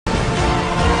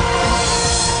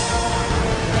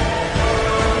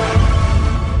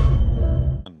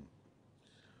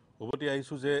উভতি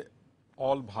আহিছো যে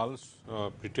অল ভাল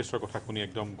ব্ৰিটিছৰ কথা শুনি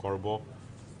একদম গৰ্ব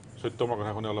সত্যমৰ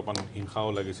কথা শুনি অলপমান হিংসাও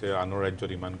লাগিছে আনৰ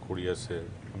ৰাজ্যত ইমান কৰি আছে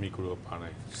আমি কৰিব পৰা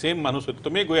নাই সেম মানুহ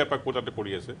সত্যমে গৈ এপাক কোটাতে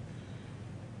পৰি আছে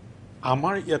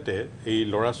আমাৰ ইয়াতে এই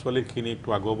লৰা ছোৱালীখিনি একটু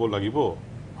আগুৱাব লাগিব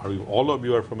আৰু all of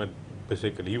U R from A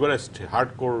basically U R A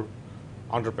hardcore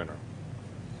এন্টাৰপ্ৰেনাৰ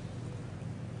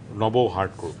নব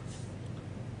হাৰ্ডকোৰ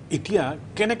এতিয়া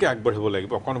কেনেকৈ আগবাঢ়িব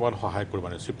লাগিব অকণমান সহায় কৰিব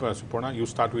মানে Suparna U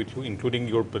start with U including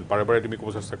ইউৰ বাৰে বাৰে তুমি ক'ব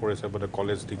চেষ্টা কৰিছা মানে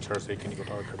কলেজ টিচাৰ্ছ এইখিনি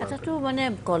কথা এটাতো মানে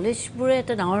কলেজবোৰে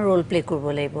এটা ডাঙৰ ৰোল প্লে কৰিব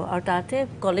লাগিব আৰু তাতে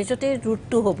কলেজতে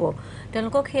ৰুটটো হ'ব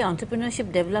তেওঁলোকক সেই এণ্টাৰপ্ৰিনাৰশ্বিপ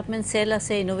ডেভেলপমেণ্ট চেল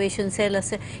আছে ইনোভেশ্যন চেল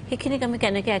আছে সেইখিনিক আমি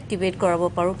কেনেকৈ এক্টিভেট কৰাব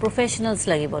পাৰোঁ প্ৰফেশ্যনেলছ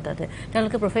লাগিব তাতে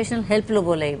তেওঁলোকে প্ৰফেশ্যনেল হেল্প ল'ব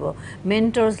লাগিব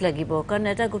মেণ্টৰ্ছ লাগিব কাৰণ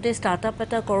এটা গোটেই ষ্টাৰ্টআপ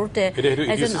এটা কৰোঁতে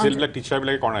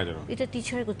এতিয়া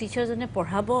টিচাৰজনে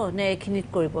পঢ়াব নে এইখিনিত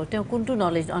কৰিব তেওঁ কোনটো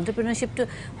নলেজ এণ্টাৰপ্ৰিনাৰশ্বিপটো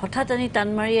হঠাৎ আনি টান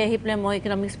মাৰি আহি পেলাই মই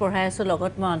ইকনমিক্স পঢ়াই আছোঁ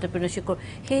লগত মই এণ্টাৰপ্ৰিনাৰশ্বিপ কৰোঁ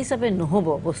সেই হিচাপে নহ'ব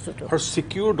বস্তুটো আৰু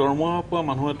ছিকিউৰ দৰমহা পোৱা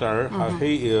মানুহ এটাৰ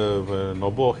সেই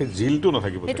নব সেই জিলটো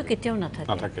নাথাকিব সেইটো কেতিয়াও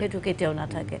নাথাকে সেইটো কেতিয়াও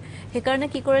নাথাকে সেইকাৰণে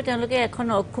কি কৰে তেওঁলোকে এখন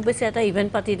খুব বেছি এটা ইভেণ্ট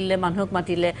পাতি দিলে মানুহক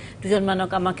মাতিলে দুজন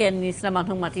মানুহক আমাকে নিচিনা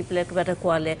মানুহক মাতি পেলাই কিবা এটা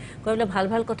কোৱালে কৈ পেলাই ভাল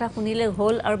ভাল কথা শুনিলে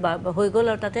হ'ল আৰু হৈ গ'ল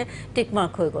আৰু তাতে টিক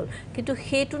মাৰ্ক হৈ গ'ল কিন্তু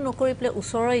সেইটো নকৰি পেলাই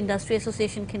ওচৰৰ ইণ্ডাষ্ট্ৰি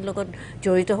এছ'চিয়েশ্যনখিনিৰ লগত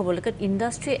জড়িত হ'ব লাগে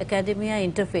ইণ্ডাষ্ট্ৰি একাডেমিয়া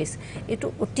ইণ্টাৰফেচ এইটো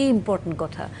অতি ইম্পৰ্টেণ্ট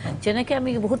কথা যেনেকৈ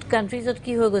আমি বহুত কাণ্ট্ৰিজত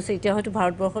কি হৈ গৈছে এতিয়া হয়তো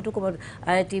ভাৰতবৰ্ষতো ক'ৰবাত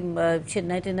IIT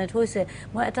চেন্নাইত হৈছে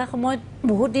মই এটা সময়ত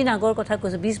বহুত দিন আগৰ কথা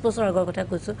কৈছোঁ 20 বছৰ আগৰ কথা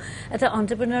কৈছোঁ এটা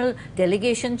এণ্টাৰপ্ৰিনাৰ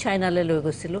ডেলিগেশ্যন চাইনালৈ লৈ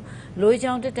গৈছিলোঁ লৈ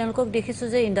যাওঁতে তেওঁলোকক দেখিছোঁ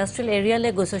যে ইণ্ডাষ্ট্ৰিয়েল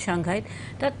এৰিয়ালৈ গৈছোঁ চাংঘাইত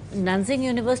তাত নানজিং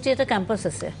ইউনিভাৰ্চিটি এটা কেম্পাছ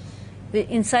আছে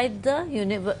ইনচাইড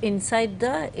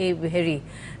দ্য হেৰি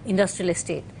ইণ্ডাষ্ট্ৰিয়েল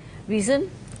এষ্টেট ৰিজন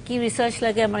কি ৰিচাৰ্চ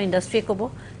লাগে আমাৰ ইণ্ডাষ্ট্ৰীয়ে ক'ব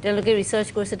তেওঁলোকে ৰিচাৰ্চ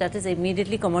কৰিছে ডেট ইজ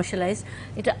ইমিডিয়েটলি কমাৰ্চিয়েলাইজ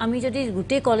এতিয়া আমি যদি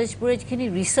গোটেই কলেজবোৰে যিখিনি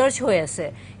ৰিচাৰ্চ হৈ আছে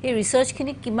সেই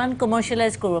ৰিচাৰ্চখিনি কিমান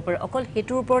কমাৰ্চিয়েলাইজ কৰিব পাৰে অকল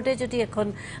সেইটোৰ ওপৰতে যদি এখন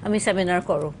আমি চেমিনাৰ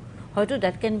কৰোঁ হয়তো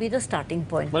that can B the starting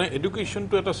point মানে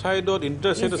এডুকেশ্যনটো এটা সাইডত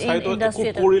ইন্টাৰেষ্ট এটা সাইডত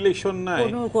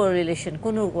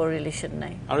কোনো কোৰিলেশ্যন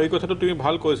নাই আৰু এই কথাটো তুমি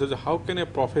ভাল কৈছা যে how can A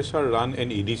professor run N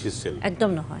EDC cell একদম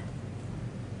নহয়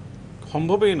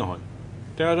সম্ভৱেই নহয়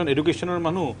তেওঁ এজন এডুকেশ্যনৰ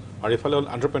মানুহ আৰু ইফালে হ'ল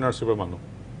এণ্টাৰপ্ৰেনাৰশ্বিপৰ মানুহ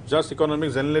জাষ্ট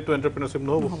ইকনমিক্স জানিলেতো এণ্টাৰপ্ৰেনাৰশ্বিপ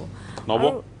নহ'ব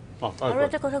আৰু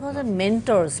এটা কথা কওঁ যে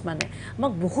মেণ্টৰ্ছ মানে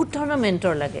আমাক বহুত ধৰণৰ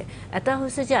মেণ্টৰ লাগে এটা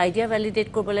হৈছে যে আইডিয়া ভেলিডেট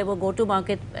কৰিব লাগিব গ' টু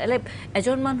মাৰ্কেট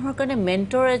এজন মানুহৰ কাৰণে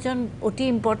মেণ্টৰ এজন অতি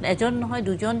ইম্পৰ্টেণ্ট এজন নহয়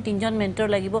দুজন তিনিজন মেণ্টৰ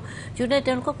লাগিব যোনে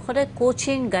তেওঁলোকক সদায়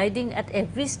coaching guiding at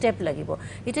every step লাগিব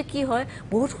এতিয়া কি হয়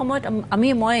বহুত সময়ত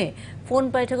মই ফোন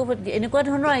পাই থাকোঁ এনেকুৱা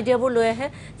ধৰণৰ আইডিয়াবোৰ লৈ আহে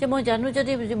যে মই জানো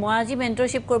যদি মই আজি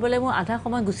মেণ্টৰশ্বিপ কৰিবলৈ মোৰ আধা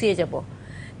সময় গুচিয়ে যাব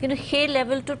কিন্তু সেই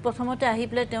লেভেলটোত প্ৰথমতে আহি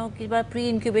পেলাই তেওঁ কিবা প্ৰি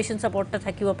ইনকিউবেশ্যন ছাপৰ্ট এটা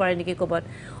থাকিব পাৰে নেকি ক'ৰবাত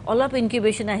অলপ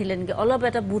ইনকিউবেশ্যন আহিলে নেকি অলপ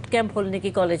এটা বুট কেম্প হ'ল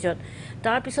নেকি কলেজত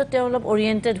তাৰপিছত তেওঁ অলপ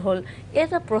অৰিয়েণ্টেড হ'ল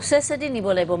এটা প্ৰচেছেদি নিব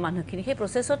লাগিব মানুহখিনি সেই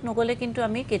প্ৰচেছত নগ'লে কিন্তু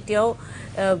আমি কেতিয়াও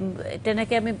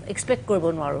তেনেকৈ আমি এক্সপেক্ট কৰিব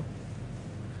নোৱাৰোঁ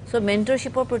চ'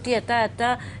 মেণ্টৰশ্বিপৰ প্ৰতি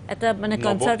এটা মানে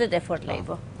কনচাৰ্টেড এফৰ্ট লাগিব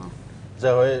যে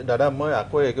হয় দাদা মই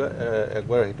আকৌ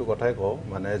একবাৰ সেইটো কথাই কওঁ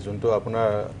মানে যোনটো আপোনাৰ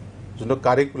যোনটো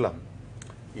কাৰিকুলাম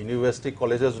ইউনিভাৰ্চিটি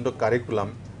কলেজৰ যোনটো কাৰিকুলাম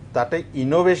তাতে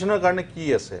ইনোভেশ্যনৰ কাৰণে কি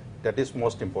আছে ডেট ইজ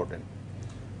মষ্ট ইম্পৰ্টেণ্ট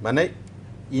মানে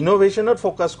ইনোভেশ্যনত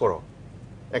ফ'কাছ কৰক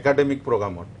একাডেমিক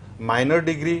প্ৰগ্ৰামত মাইনৰ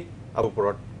ডিগ্ৰী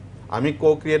ওপৰত আমি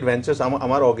ক্ৰিয়েট ভেঞ্চাৰ্ছ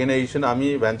আমাৰ অৰ্গেনাইজেশ্যন আমি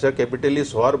ভেঞ্চাৰ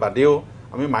কেপিটেলিষ্ট হোৱাৰ বাদেও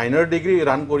আমি মাইনৰ ডিগ্ৰী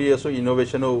ৰান কৰি আছোঁ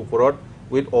ইনোভেশ্যনৰ ওপৰত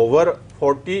উইথ অভাৰ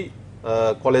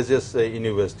 40 কলেজেছ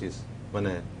ইউনিভাৰ্চিটিজ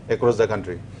মানে across the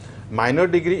country minor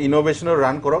degree ইনোভেশ্যনৰ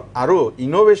run কৰক আৰু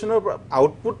ইনোভেশ্যনৰ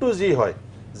আউটপুটটো যি হয়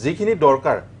যিখিনি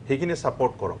দৰকাৰ সেইখিনি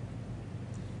ছাপৰ্ট কৰক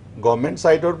গভৰ্ণমেণ্ট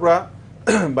ছাইডৰ পৰা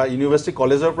বা ইউনিভাৰ্চিটি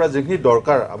কলেজৰ পৰা যিখিনি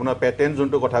দৰকাৰ আপোনাৰ পেটেণ্ট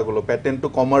যোনটো কথা ক'লোঁ পেটেণ্টটো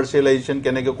কমাৰ্চিয়েলাইজেশ্যন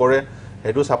কেনেকৈ কৰে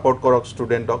সেইটো ছাপৰ্ট কৰক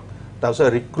ষ্টুডেণ্টক তাৰপিছত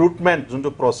ৰিক্ৰুটমেণ্ট যোনটো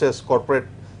প্ৰচেছ কৰ্পৰেট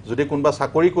যদি কোনোবা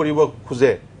চাকৰি কৰিব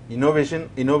খোজে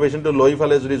ইনোভেশ্যনটো লৈ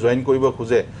ফালে যদি জইন কৰিব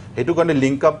খোজে সেইটো কাৰণে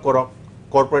লিংক আপ কৰক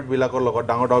কৰ্পৰেটবিলাকৰ লগত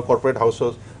ডাঙৰ কৰ্পৰেট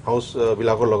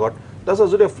হাউচবিলাকৰ লগত তাৰপিছত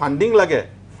যদি ফাণ্ডিং লাগে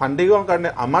ফাণ্ডিঙৰ কাৰণে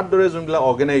আমাৰ দৰে যোনবিলাক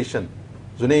অৰ্গেনাইজেশ্যন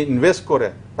যোনে ইনভেষ্ট কৰে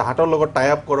তাহাঁতৰ লগত টাই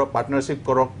আপ কৰক পাৰ্টনাৰশ্বিপ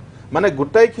কৰক মানে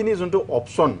গোটাইখিনি যোনটো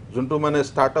অপশ্যন যোনটো মানে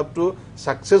ষ্টাৰ্টআপটো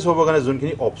ছাকচেছ হ'বৰ কাৰণে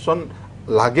যোনখিনি অপশ্যন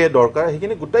লাগে দৰকাৰ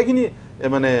সেইখিনি গোটাইখিনি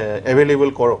মানে এভেইলেবল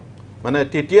কৰক মানে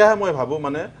তেতিয়াহে মই ভাবোঁ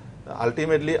মানে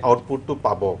আল্টিমেটলি আউটপুটটো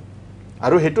পাব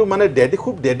আৰু সেইটো মানে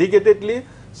খুব dedicatedly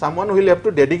ছামৱান will have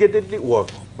to dedicatedly work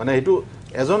মানে সেইটো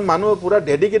এজন মানুহ পূৰা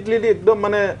ডেডিকেটলি একদম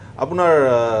মানে আপোনাৰ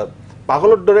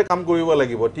পাগলৰ দৰে কাম কৰিব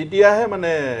লাগিব তেতিয়াহে মানে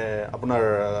আপোনাৰ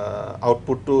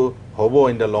আউটপুটটো হ'ব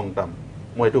ইন দ্য লং টাৰ্ম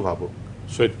মই এইটো ভাবোঁ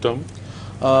সত্যম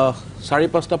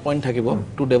 4-5টা পইণ্ট থাকিব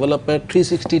to develop a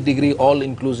 360 degree all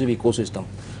inclusive ecosystem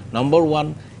number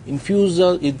 1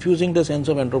 infusing the sense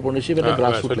of entrepreneurship at a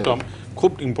grassroots level.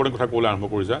 খুব ইম্পৰ্টেণ্ট কথা ক'বলৈ আৰম্ভ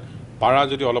কৰিছা পাৰা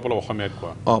যদি অলপ অসমীয়াত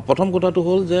কোৱা প্ৰথম কথাটো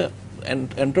হ'ল যে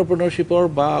এণ্টাৰপ্ৰেনাৰশ্বিপৰ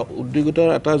বা উদ্যোগিতাৰ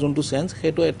এটা যোনটো চেঞ্চ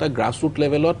সেইটো এটা গ্ৰাছৰুট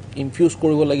লেভেলত ইনফিউজ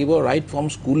কৰিব লাগিব right from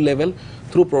school level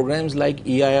through programmes like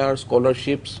EIR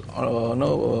স্কলাৰশ্বিপছ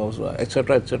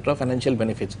etcetera financial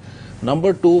benefits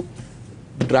number 2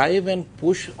 drive and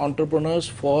push entrepreneurs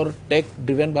for tech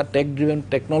driven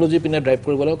technology পিনে ড্ৰাইভ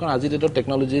কৰিব লাগিব কাৰণ আজি ডেটত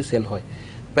টেকনলজি চেল হয়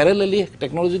প্যাৰেলেলি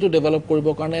টেকনলজিটো ডেভেলপ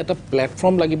কৰিবৰ কাৰণে এটা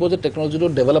প্লেটফৰ্ম লাগিব যে টেকনলজিটো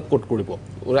ডেভেলপ ক'ত কৰিব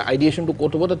আইডিয়েশ্যনটো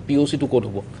ক'ত হ'ব তাত POCটো ক'ত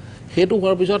হ'ব সেইটো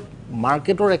হোৱাৰ পিছত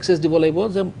মাৰ্কেটৰ এক্সেছ দিব লাগিব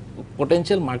যে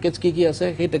পটেনচিয়েল মাৰ্কেটছ কি আছে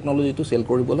সেই টেকনলজিটো চেল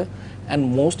কৰিবলৈ এণ্ড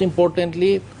মষ্ট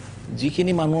ইম্পৰ্টেণ্টলি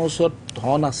যিখিনি মানুহৰ ওচৰত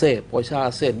ধন আছে পইচা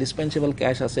আছে ডিসপেন্সেবল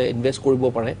ক্যাশ আছে ইনভেষ্ট কৰিব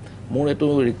পাৰে মোৰ এটো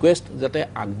ৰিকুৱেষ্ট যাতে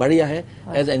আগবাঢ়ি আহে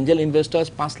এজ এঞ্জেল ইনভেস্টাৰ্স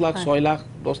 5 লাখ 6 লাখ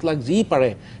 10 লাখ যি পাৰে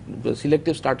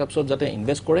সিলেক্টিভ ষ্টাৰ্টআপছত যাতে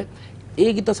ইনভেষ্ট কৰে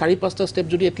এইগিটা 4-5টা ষ্টেপ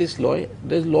যদি এটলিষ্ট লয়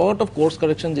দেৰ is lot of course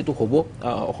correction যেটো হ'ব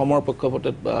অসমৰ পক্ষপতে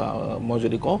মই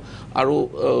যদি কওঁ আৰু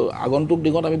আগন্তুক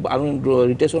দিগত আমি আৰু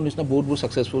ৰিটেছৰ নিচিনা বহুত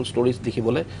সাকসেসফুল ষ্টৰিজ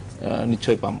দেখিবলৈ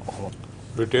নিশ্চয় পাম অসমত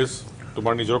ৰিটেছ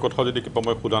তোমাৰ নিজৰ কথা যদি কিবা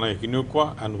মই খুদা নাই কিনিও কোৱা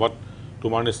এণ্ড হোৱাট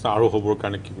তোমাৰ নিচিনা আৰু হ'বৰ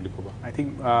কাৰণে কি বুলি ক'বা আই থিংক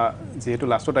যেহেতু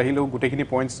লাষ্টত আহিলেও গোটেইখিনি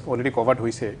পইণ্টছ অলৰেডি কভাৰ্ড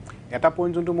হৈছে এটা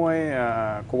পইণ্ট যোনটো মই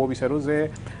ক'ব বিচাৰোঁ যে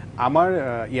আমাৰ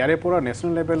ইয়াৰে পৰা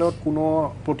নেশ্যনেল লেভেলত কোনো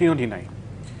প্ৰতিনিধি নাই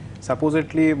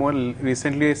সাপোজেটলি মই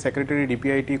ৰিসেন্টলি সেক্ৰেটাৰী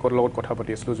DPIT লগত কথা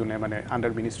পাতি আছিলোঁ যোনে মানে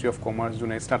আণ্ডাৰ মিনিষ্ট্ৰি অফ কমাৰ্চ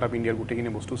যোনে ষ্টাৰ্টআপ ইণ্ডিয়াৰ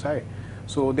গোটেইখিনি বস্তু চাই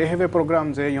চ' দে হেভ এ প্ৰগ্ৰাম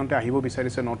যে ইহঁতে আহিব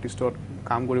বিচাৰিছে নৰ্থ ইষ্টত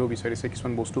কাম কৰিব বিচাৰিছে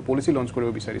কিছুমান বস্তু পলিচি লঞ্চ কৰিব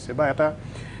বিচাৰিছে বা এটা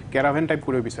কেৰাভেন টাইপ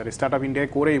কৰিব বিচাৰে ষ্টাৰ্টআপ ইণ্ডিয়াই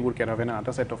কৰে এইবোৰ কেৰাভেন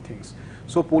এটা set of things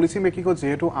so' policy মেকিঙত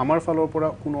যিহেতু আমাৰ ফালৰ পৰা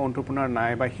কোনো এণ্টাৰপ্ৰেনাৰ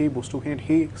নাই বা সেই বস্তুখিনিত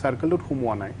সেই চাৰ্কেলটোত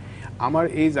সোমোৱা নাই আমাৰ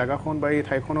এই জাগাখন বা এই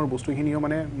ঠাইখনৰ বস্তুখিনিও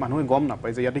মানে মানুহে গম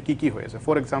নাপায় যে ইয়াতে কি হৈ আছে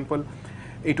ফৰ এক্সাম্পল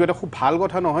এইটো এটা খুব ভাল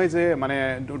কথা নহয় যে মানে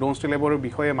ডোন্ট ষ্টেলেবৰ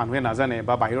বিষয়ে মানুহে নাজানে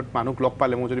বা বাহিৰত মানুহ লগ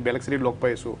পালে মই যদি বেলেগ চিটিত লগ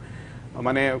পাইছোঁ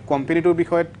মানে কোম্পানীটোৰ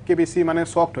বিষয়তকৈ বেছি মানে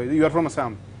চফ্ট হয় ইউ আৰ ফ্ৰম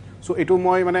আছাম চ' এইটো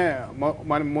মই মানে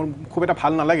মোৰ খুব এটা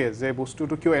ভাল নালাগে যে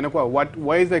বস্তুটো কিয় এনেকুৱা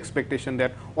y is the expectation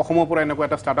date অসমৰ পৰা এনেকুৱা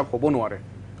এটা ষ্টাৰ্টআপ হ'ব নোৱাৰে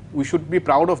উই should be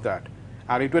proud of that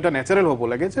আৰু এইটো এটা নেচাৰেল হ'ব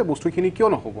লাগে যে বস্তুখিনি কিয়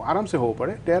নহ'ব আৰামছে হ'ব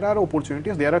পাৰে there R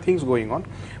opportunities there R things going on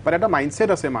বাট এটা মাইণ্ডছেট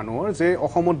আছে মানুহৰ যে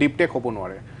অসমত ডিপ টেক হ'ব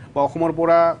নোৱাৰে বা অসমৰ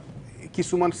পৰা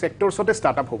কিছুমান সেক্টৰছতে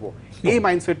ষ্টাৰ্টআপ হ'ব এই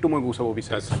মাইণ্ডছেটটো মই গুচাব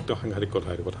বিচাৰিছোঁ সাংঘাতিক কথা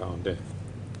এইটো কথা দে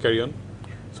কেৰি অন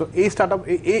চ' এই ষ্টাৰ্টআপ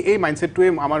এই মাইণ্ডছেটটোৱে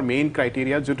আমাৰ মেইন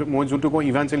ক্ৰাইটেৰিয়া যোনটো কওঁ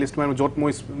ইভাঞ্জেলিষ্ট মানে য'ত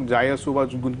মই যাই আছোঁ বা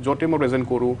য'তে মই প্ৰেজেণ্ট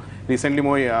কৰোঁ ৰিচেণ্টলি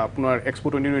মই আপোনাৰ expo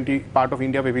 2020 part of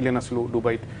India Pavilion আছিলোঁ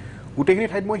ডুবাইত গোটেইখিনি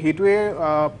ঠাইত মই সেইটোৱে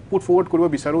পুট ফৰৱাৰ্ড কৰিব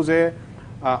বিচাৰোঁ যে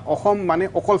অসম মানে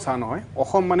অকল চাহ নহয়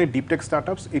অসম মানে ডিপ টেক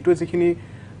ষ্টাৰ্টআপছ এইটোৱে যিখিনি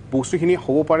বস্তুখিনি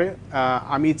হ'ব পাৰে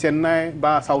আমি চেন্নাই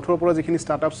বা সাউথৰ পৰা যিখিনি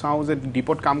ষ্টাৰ্টআপ চাওঁ যে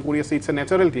ডিপত কাম কৰি আছে ইটছ এ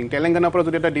নেচাৰেল থিং তেলেংগানাৰ পৰা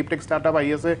যদি এটা ডিপ টেক ষ্টাৰ্টআপ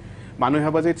আহি আছে মানুহে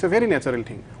ভাবে যে it's a very natural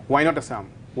thing Y not Assam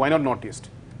Y not north east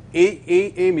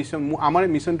এই মিছন আমাৰ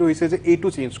মিছনটো হৈছে যে এইটো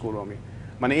চেঞ্জ কৰোঁ আমি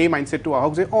মানে এই মাইণ্ডছেটটো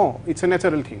আহক যে ইটছ এ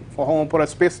নেচাৰেল থিং অসমৰ পৰা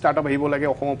স্পেচ ষ্টাৰ্টআপ আহিব লাগে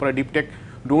অসমৰ পৰা ডিপ টেক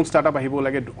ড্ৰোন ষ্টাৰ্টআপ আহিব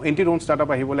লাগে এণ্টি ড্ৰোন ষ্টাৰ্টআপ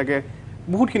আহিব লাগে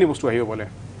বহুতখিনি বস্তু আহিব বোলে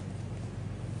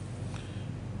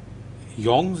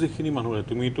ইয়ং যিখিনি মানুহ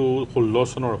তুমিতো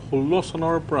 16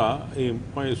 চনৰ পৰা এই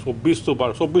মই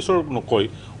 24 নকয়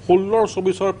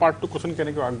 16-24 পাৰ্টটো কোৱেশ্যন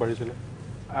কেনেকৈ আগবাঢ়িছিলে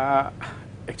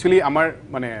একচুৱেলি আমাৰ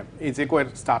মানে এই যে কয়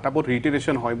ষ্টাৰ্টআপত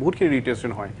ৰিটেৰেশ্যন হয় বহুতখিনি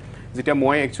ৰিটেৰেশ্যন হয় যেতিয়া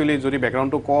মই একচুৱেলি যদি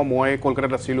বেকগ্ৰাউণ্ডটো কওঁ মই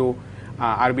কলকাতাত আছিলোঁ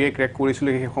RBI ক্ৰেক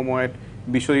কৰিছিলোঁ সেই সময়ত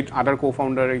বিশ্বজিৎ আদাৰ কো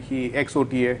ফাউণ্ডাৰ সি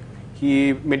XOTA সি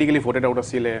মেডিকেলি ভোটেড আউট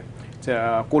আছিলে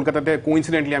কলকাতাতে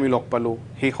কোইনচিডেণ্টলি আমি লগ পালোঁ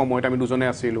সেই সময়ত আমি দুজনে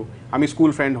আছিলোঁ আমি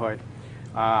স্কুল ফ্ৰেণ্ড হয়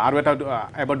আৰু এটা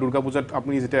এবাৰ দুৰ্গা পূজাত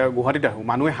আপুনি যেতিয়া গুৱাহাটীত আহোঁ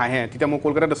মানুহে হাঁহে তেতিয়া মই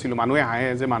কলকাতাত আছিলোঁ মানুহে হাঁহে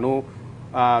যে মানুহ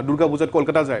দুৰ্গা পূজাত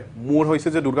কলকাতা যায় মোৰ হৈছে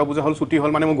যে দুৰ্গা পূজা হ'ল ছুটি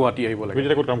হ'ল মানে মই গুৱাহাটী আহিব লাগে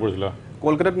কাম কৰিছিলা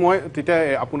কলকাতাত মই তেতিয়া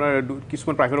আপোনাৰ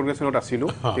কিছুমান প্ৰাইভেট অৰ্গেনাইজেশ্যনত আছিলোঁ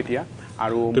তেতিয়া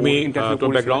আৰু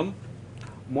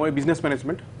মই বিজনেছ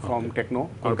মেনেজমেণ্ট ফ্ৰম টেকনো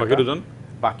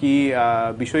বাকী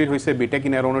বিশ্বজিৎ হৈছে BTech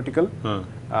in aeronautical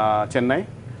Chennai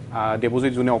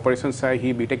Debajit যোনে অপাৰেশ্যন চাই হি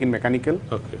BTech in mechanical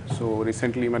so'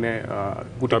 recently মানে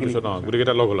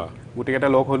গোটেইকেইটা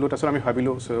লগ হ'লোঁ তাৰপিছত আমি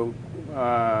ভাবিলোঁ চ'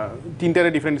 তিনিটাৰে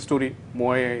ডিফাৰেণ্ট ষ্টৰী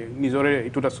মই নিজৰে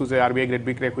এইটোত আছোঁ যে RBI গ্ৰেড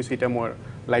বি ক্ৰেক হৈছে এতিয়া মোৰ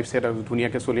লাইফ ছেট আৰু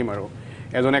ধুনীয়াকৈ চলিম আৰু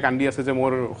এজনে কান্দি আছে যে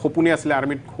মোৰ সপোনে আছিলে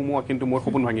আৰ্মিত সোমোৱা কিন্তু মোৰ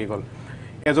সপোন ভাঙি গ'ল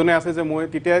এজনে আছে যে মই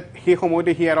তেতিয়া সেই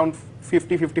সময়তে সি এৰাউণ্ড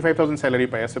 50,000-55,000 চেলাৰী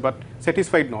পাই আছে বাট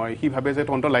ছেটিছফাইড নহয় সি ভাবে যে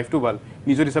তহঁতৰ লাইফটো ভাল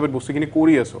নিজৰ হিচাপত বস্তুখিনি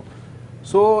কৰি আছোঁ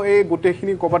চ' এই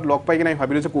গোটেইখিনি ক'ৰবাত লগ পাই কিনে আমি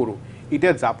ভাবিলোঁ যে কৰোঁ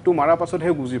এতিয়া জাপটো মৰাৰ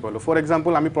পাছতহে বুজি পালোঁ ফৰ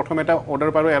এক্সাম্পল আমি প্ৰথম এটা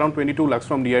অৰ্ডাৰ পালোঁ around 22 lakh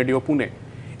from DRDO Pune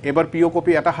এবাৰ PO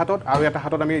কপি এটা হাতত আৰু এটা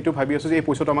হাতত আমি এইটো ভাবি আছোঁ যে এই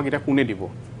পইচাটো আমাক এতিয়া কোনে দিব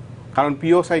কাৰণ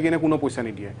PO চাই কিনে কোনো পইচা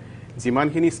নিদিয়ে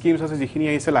যিমানখিনি স্কিমছ আছে যিখিনি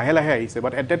আহিছে লাহে লাহে আহিছে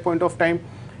but at that point of time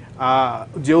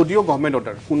যদিও গভৰ্ণমেণ্ট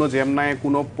অৰ্ডাৰ কোনো জেম নাই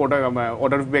কোনো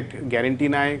অৰ্ডাৰ বেক গেৰেণ্টি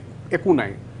নাই একো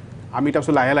নাই আমি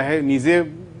তাৰপিছত লাহে লাহে নিজে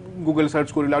গুগল চাৰ্চ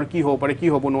কৰিলোঁ আৰু কি হ'ব পাৰে কি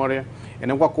হ'ব নোৱাৰে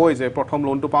এনেকুৱা কয় যে প্ৰথম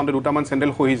লোনটো পাওঁতে দুটামান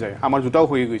চেণ্ডেল হৈ যায় আমাৰ জোতাও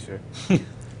হৈ গৈছে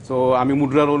চ' আমি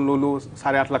মুদ্ৰা লোন ল'লোঁ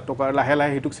 8.5 লাখ টকাৰ লাহে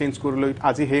লাহে সেইটোক চেঞ্জ কৰিলোঁ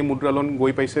আজি সেই মুদ্ৰা লোন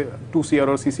গৈ পাইছে 2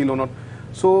 CRৰ CC লোনত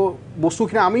চ'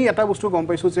 বস্তুখিনি আমি এটা বস্তু গম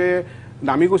পাইছোঁ যে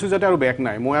নামি গৈছোঁ যাতে আৰু বেক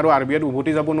নাই মই আৰু RBIত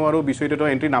উভতি যাব নোৱাৰোঁ বিশ্বজিতৰ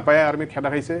এণ্ট্ৰি নাপায় আৰ্মিত খেদা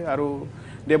খাইছে আৰু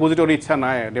ডেপজিটৰ ইচ্ছা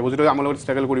নাই ডেপজিটৰ আমাৰ লগত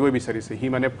ষ্ট্ৰাগল কৰিবই বিচাৰিছে সি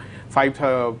মানে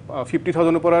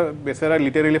 50,000ৰ পৰা বেচেৰা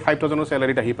লিটাৰেলি 5,000ৰ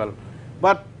চেলাৰীত আহি পাল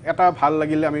বাট এটা ভাল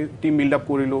লাগিলে আমি টিম বিল্ড আপ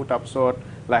কৰিলোঁ তাৰপিছত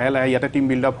লাহে লাহে ইয়াতে টিম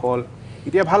বিল্ড আপ হ'ল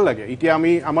এতিয়া ভাল লাগে এতিয়া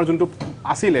আমি আমাৰ যোনটো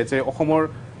আছিলে যে অসমৰ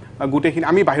গোটেইখিনি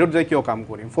আমি বাহিৰত যাই কিয় কাম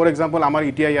কৰিম ফৰ এক্সাম্পল আমাৰ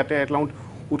এতিয়া ইয়াতে এৰাউণ্ড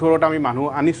 18টা আমি মানুহ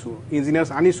আনিছোঁ ইঞ্জিনিয়াৰ্ছ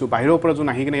আনিছোঁ বাহিৰৰ পৰা যোন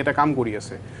আহি কিনে ইয়াতে কাম কৰি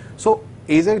আছে চ'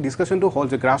 এই যে ডিছকাশ্যনটো হ'ল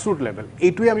যে গ্ৰাছ ৰুট লেভেল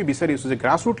এইটোৱে আমি বিচাৰিছোঁ যে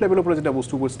গ্ৰাছ ৰুট লেভেলৰ পৰা যেতিয়া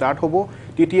বস্তুবোৰ ষ্টাৰ্ট হ'ব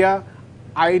তেতিয়া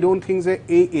আই ডোণ্ট থিংক যে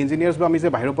এই ইঞ্জিনিয়াৰ্ছ বা আমি যে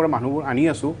বাহিৰৰ পৰা মানুহবোৰ আনি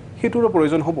আছোঁ সেইটোৰো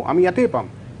প্ৰয়োজন হ'ব আমি ইয়াতেই পাম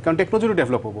কাৰণ টেকন'লজিটো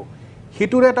ডেভেলপ হ'ব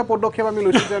সেইটোৰে এটা পদক্ষেপ আমি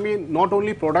লৈছোঁ যে আমি নট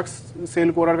অনলি প্ৰডাক্টছ চেল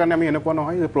কৰাৰ কাৰণে আমি এনেকুৱা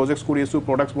নহয় যে প্ৰজেক্টছ কৰি আছোঁ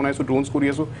প্ৰডাক্টছ বনাইছোঁ ড্ৰোনছ কৰি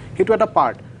আছোঁ সেইটো এটা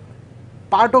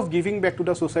part of giving back to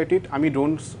the ছ'চাইটিত আমি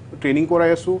ড্ৰোনছ ট্ৰেইনিং কৰাই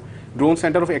আছোঁ drone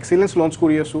centre of excellence launch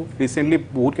কৰি আছোঁ ৰিচেণ্টলি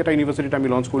বহুতকেইটা ইউনিভাৰ্চিটিত আমি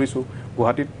লঞ্চ কৰিছোঁ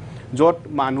গুৱাহাটীত য'ত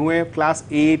মানুহে ক্লাছ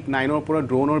 8, 9ৰ পৰা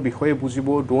ড্ৰোনৰ বিষয়ে বুজিব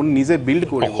ড্ৰোন নিজে বিল্ড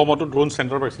কৰিব অসমতো ড্ৰোন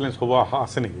চেণ্টাৰ অফ এক্সিলেঞ্চ হ'ব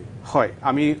আছে নেকি হয়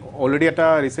আমি অলৰেডি এটা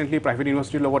ৰিচেণ্টলি প্ৰাইভেট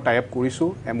ইউনিভাৰ্চিটিৰ লগত টাই আপ কৰিছোঁ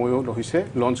MOU হৈছে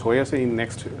লঞ্চ হৈ আছে ইন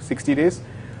নেক্সট 60 days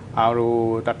আৰু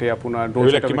তাতে আপোনাৰ ড্ৰোন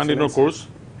কিমান দিনৰ কোৰ্চ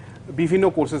বিভিন্ন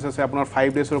কোৰ্চেছ আছে আপোনাৰ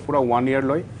 5 daysৰ পৰা 1 year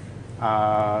লৈ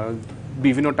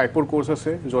বিভিন্ন টাইপৰ কোৰ্চ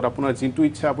আছে য'ত আপোনাৰ যিটো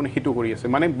ইচ্ছা আপুনি সেইটো কৰি আছে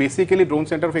মানে বেচিকেলি ড্ৰোন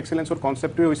চেণ্টাৰ অফ এক্সিলেঞ্চৰ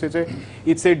কনচেপ্টটোৱে হৈছে যে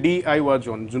ইটছ এ DIY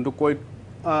জোন যোনটো কৈ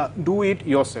ডু ইট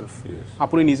ইয়ৰ চেল্ফ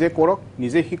আপুনি নিজে কৰক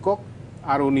নিজে শিকক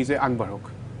আৰু নিজে আগবাঢ়ক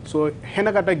চ'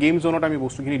 সেনেকুৱা এটা গেম জোনত আমি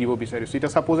বস্তুখিনি দিব বিচাৰিছোঁ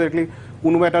এতিয়া ছাপ'জেটলি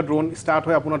কোনোবা এটা ড্ৰোন ষ্টাৰ্ট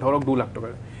হয় আপোনাৰ ধৰক 2 লাখ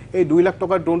টকাৰ এই 2 লাখ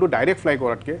টকাৰ ড্ৰোনটো ডাইৰেক্ট ফ্লাই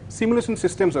কৰাতকৈ চিমুলেশ্যন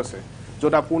চিষ্টেমছ আছে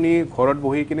য'ত আপুনি ঘৰত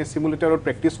বহি কিনে চিমুলেটাৰত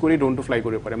প্ৰেক্টিছ কৰি ড্ৰোনটো ফ্লাই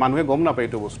কৰিব পাৰে মানুহে গম নাপায়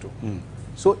এইটো বস্তু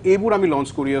চ' এইবোৰ আমি লঞ্চ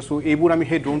কৰি আছোঁ এইবোৰ আমি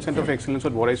সেই ড্ৰোন চেণ্টাৰ অফ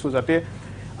এক্সিলেঞ্চত ভৰাইছোঁ যাতে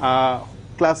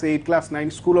ক্লাছ 8, ক্লাছ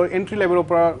 9 স্কুলৰ এণ্ট্ৰি লেভেলৰ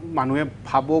পৰা মানুহে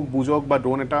ভাবক বুজক বা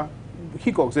ড্ৰোন এটা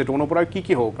শিকক যে ড্ৰোনৰ পৰা কি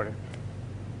কি হ'ব পাৰে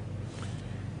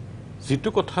যিটো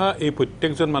কথা এই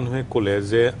প্ৰত্যেকজন মানুহে ক'লে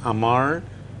যে আমাৰ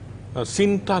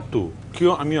চিন্তাটো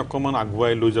কিয় আমি অকণমান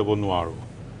আগুৱাই লৈ যাব নোৱাৰোঁ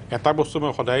এটা বস্তু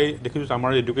মই সদায় দেখিছোঁ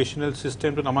আমাৰ এডুকেশ্যনেল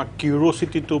চিষ্টেমটোত আমাৰ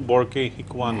কিউৰিঅচিটিটো বৰকৈ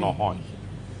শিকোৱা নহয়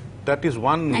that is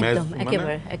one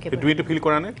তুমি এইটো ফিল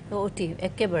কৰা নে অতি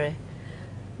একেবাৰে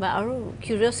বা আৰু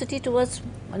কিউৰিঅচিটি টুৱাৰ্ডছ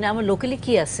মানে আমাৰ লোকেলি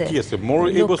কি আছে মোৰ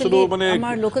এই বস্তুটো মানে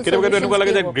কেতিয়াবা এনেকুৱা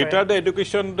লাগে যে greater the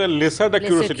education the lesser the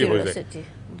কিউৰিঅচিটি হৈ যায়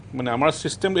মানে আমাৰ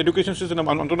চিষ্টেম এডুকেশ্যন চিষ্টেম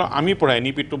অন্ততঃ আমি পঢ়া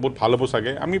NEPটো বহুত ভাল হ'ব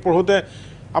চাগে আমি পঢ়োঁতে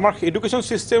আমাৰ এডুকেশ্যন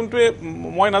চিষ্টেমটোৱে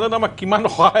মই নাজানো আমাক কিমান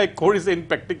সহায় কৰিছে ইন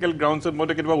প্ৰেক্টিকেল গ্ৰাউণ্ডছত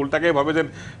মইতো কেতিয়াবা উল্টাকৈ ভাবে যেন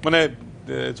মানে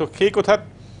চ' সেই কথাত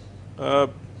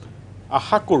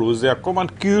আশা কৰোঁ যে অকণমান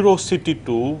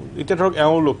কিউৰিঅচিটিটো এতিয়া ধৰক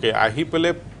এওঁলোকে আহি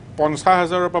পেলাই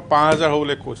 50,000ৰ পৰা 5,000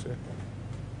 হ'বলৈ কৈছে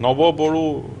নৱ বড়ো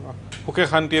সুখে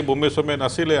শান্তিয়ে বম্বে চমে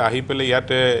নাছিলে আহি পেলাই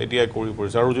ইয়াতে এতিয়া কৰি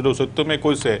পৰিছে আৰু যিটো সত্যমে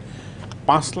কৈছে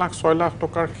 5 লাখ 6 লাখ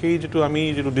টকাৰ সেই যিটো আমি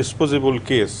যিটো ডিছপ'জেবল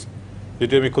কেছ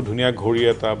যিটো আমি খুব ধুনীয়া ঘড়ী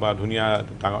এটা বা ধুনীয়া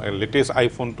লেটেষ্ট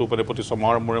আইফোনটো মানে প্ৰতি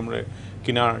ছমাহৰ মূৰে মূৰে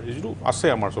কিনাৰ যিটো আছে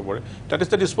আমাৰ চবৰে that is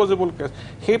the disposable cash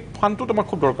সেই ফাণ্ডটোত আমাৰ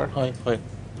খুব দৰকাৰ হয় হয়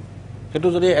সেইটো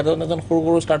যদি এজন সৰু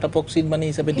সৰু ষ্টাৰ্টআপক চিড মানি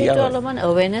হিচাপে দিয়া হয় অলপমান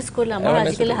এৱেৰনেছ কৰিলে আমাৰ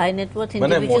আজিকালি হাই নেটৱৰ্থ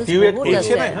মানে মোটিভেট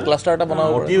কৰিছে না ক্লাষ্টাৰ এটা বনাব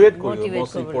মোটিভেট কৰিব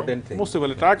most important thing most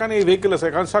important তাৰ কাৰণে এই ভেহিকল আছে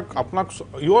কাৰণ চাওক আপোনাক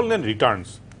ইউ অল নেন ৰিটাৰ্ণছ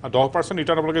 10%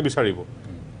 ৰিটাৰ্ণ আপোনালোকে বিচাৰিব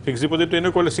ফিক্স ডিপজিটটো এনে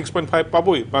কৰিলে 6.5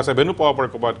 পাবই বা 7ও পাব পাৰে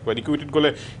ক'ৰবাত ইকুইটিত গ'লে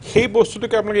সেই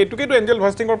বস্তুটোকে আপোনালোকে এইটোকেতো এঞ্জেল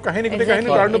ইনভেষ্টিঙৰ কাহিনী গোটেই কাহিনী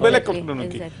কাৰণটো বেলেগ কথা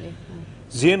নেকি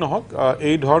যিয়ে নহওক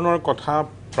এই ধৰণৰ কথা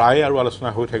প্ৰায় আৰু আলোচনা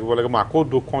হৈ থাকিব লাগে মই আকৌ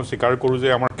দুখখন স্বীকাৰ কৰোঁ যে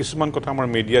আমাৰ কিছুমান কথা আমাৰ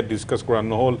মিডিয়াত ডিছকাছ কৰা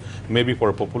নহ'ল may be for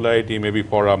popularity may be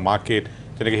for market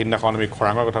যেনেকৈ সেইদিনাখন আমি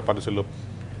খৰাঙৰ কথা পাতিছিলোঁ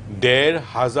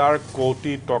 1,500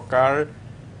 কোটি টকাৰ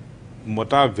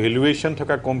মতা ভেলুৱেশ্যন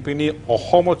থকা কোম্পানী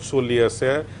অসমত চলি আছে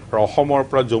আৰু অসমৰ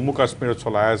পৰা জম্মু কাশ্মীৰত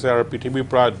চলাই আছে আৰু পৃথিৱীৰ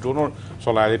পৰা ড্ৰোনৰ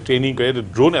চলাই আছে ট্ৰেইনিং কৰি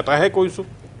ড্ৰোন এটাহে কৰিছোঁ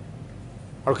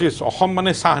আৰু কি অসম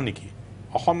মানে চাহ নেকি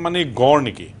অসম মানে গড়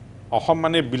নেকি অসম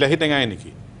মানে বিলাহী টেঙাই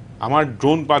নেকি আমাৰ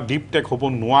ড্ৰোন বা ডিপ টেক হ'ব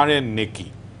নোৱাৰে নেকি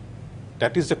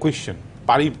ডেট ইজ দ্য কুৱেশ্যন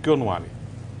পাৰি কিয় নোৱাৰে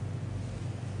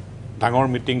ডাঙৰ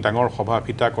মিটিং ডাঙৰ সভা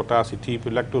ফিটা কটা চিঠি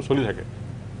এইবিলাকতো চলি থাকে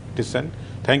টিচেন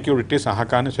থেংক ইউ ৰিতেশ অহাৰ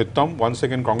কাৰণে সত্যম ওৱান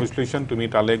ছেকেণ্ড কংগ্ৰেচুলেশ্যন তুমি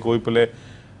তালৈ গৈ পেলাই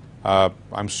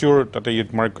আই এম চিয়'ৰ তাতে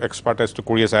তোমাৰ এক্সপাৰ্টাইজটো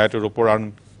কৰি আছে আইটোৰ ওপৰত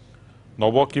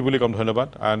নব কি বুলি ক'ম ধন্যবাদ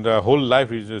এণ্ড হোল লাইফ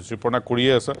ৰিপৰ্ণা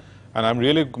কৰিয়ে আছে এণ্ড আই এম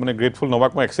ৰিয়েলি মানে গ্ৰেটফুল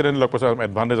নবাক মই এক্সিডেণ্ট লগ পাইছোঁ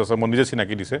এডভান্টেজ আছে মই নিজে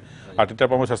চিনাকি দিছে আৰু তেতিয়াৰ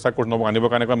পৰা মই চেষ্টা কৰিছোঁ নবক আনিবৰ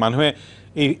কাৰণে মানুহে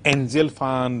এই এঞ্জেল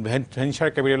ফাণ্ড ভেঞ্চাৰ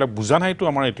কেপিটেলবিলাক বুজা নাইতো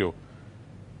আমাৰ এতিয়াও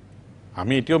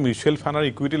আমি এতিয়াও মিউচুৱেল ফাণ্ড আৰু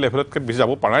ইকুইটি লেভেলতকৈ বেছি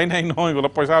যাব পৰাই নাই নহয়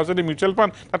অলপ পইচা আছে যদি মিউচুৱেল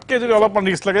ফাণ্ড তাতকৈ যদি অলপমান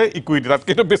ৰিস্ক লাগে ইকুইটি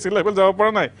তাতকৈতো বেছি লেভেল যাব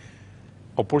পৰা নাই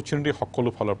অপৰচুনিটি সকলো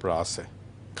ফালৰ পৰা আছে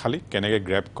খালি কেনেকৈ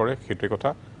গ্ৰেপ কৰে সেইটোৱে কথা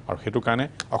আৰু সেইটো কাৰণে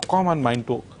অকণমান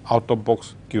মাইণ্ডটো আউট অফ বক্স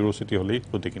কিউৰিঅচিটি হ'লেই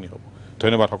গোটেইখিনি হ'ব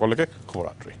ধন্যবাদ সকলোকে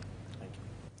শুভৰাত্ৰি